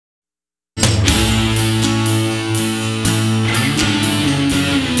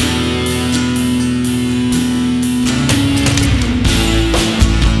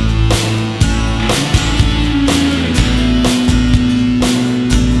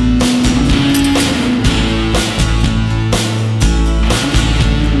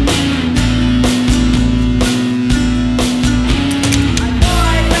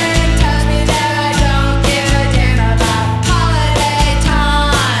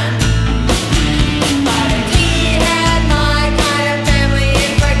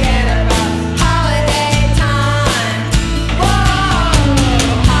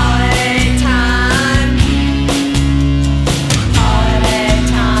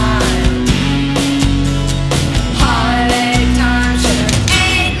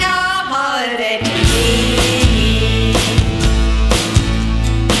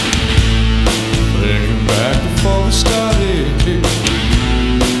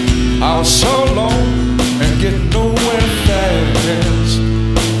was so long and getting nowhere fast.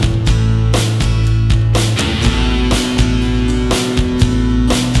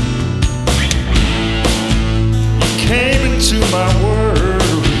 You came into my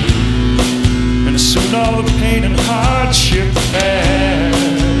world, and soon all the pain and hardship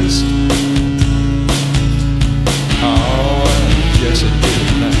passed. Oh, yes it did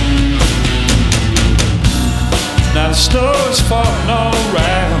now. Now the snow is falling all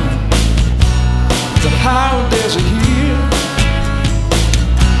around, the holidays are here,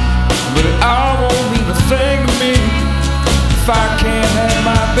 but it all won't mean a thing to me if I can't have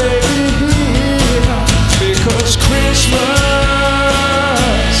my baby here. Because Christmas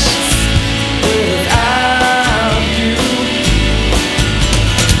without you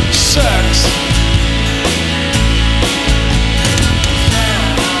sucks.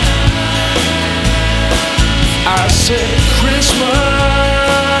 I said Christmas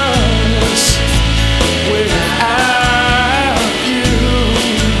without you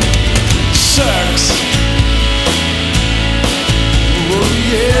sucks. Oh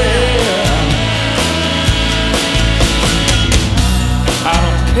yeah. I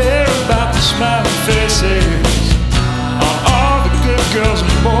don't care about the smiling faces on all the good girls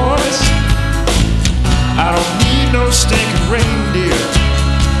and boys. I don't need no stinking reindeer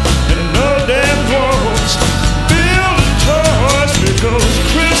and no damn dwarves building toys, because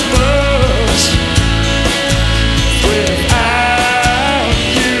Christmas without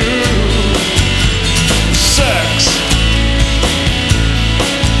you sucks.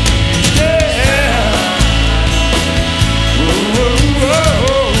 Yeah. Whoa, whoa, whoa.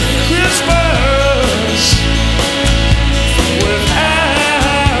 Christmas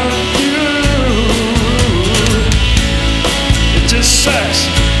without you, it just sucks.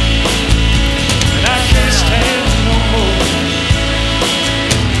 And I can't stand it no more.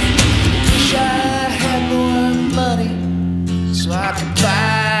 Wish I had more money so I could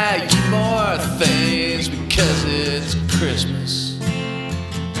buy you more things, because it's Christmas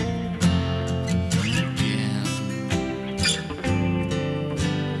again.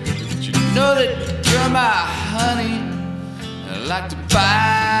 Did you know that you're my honey? I'd like to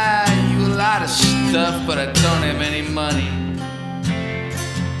buy you a lot of stuff, but I don't have any money.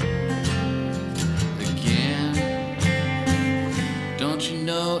 Again, don't you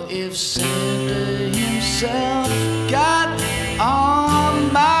know if Santa himself got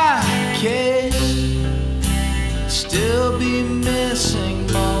on my case, I'd still be missing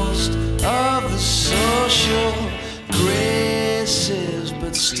most of the social graces.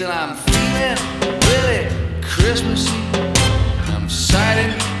 But still I'm feeling really Christmassy. I'm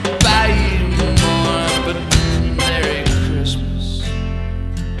excited to buy you more, but Merry Christmas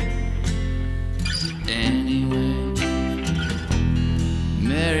anyway.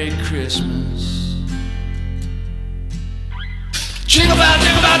 Merry Christmas. Jingle bell,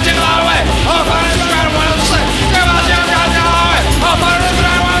 jingle bell, jingle all the way. Oh, fun is right on one of the sleigh. Jingle bell, jingle bell, jingle all the way. Oh, fun is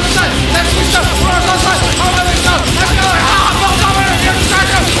right on one of the sleigh. Let's go, we're on the sleigh. Oh, let's go, let's go. Oh, folks over here, let's go, let's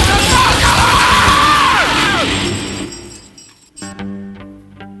go.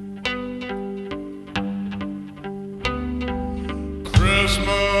 Christmas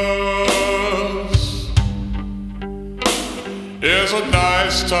is a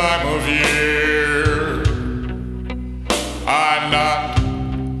nice time of year. I'm not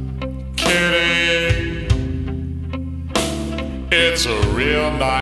kidding. It's a real nice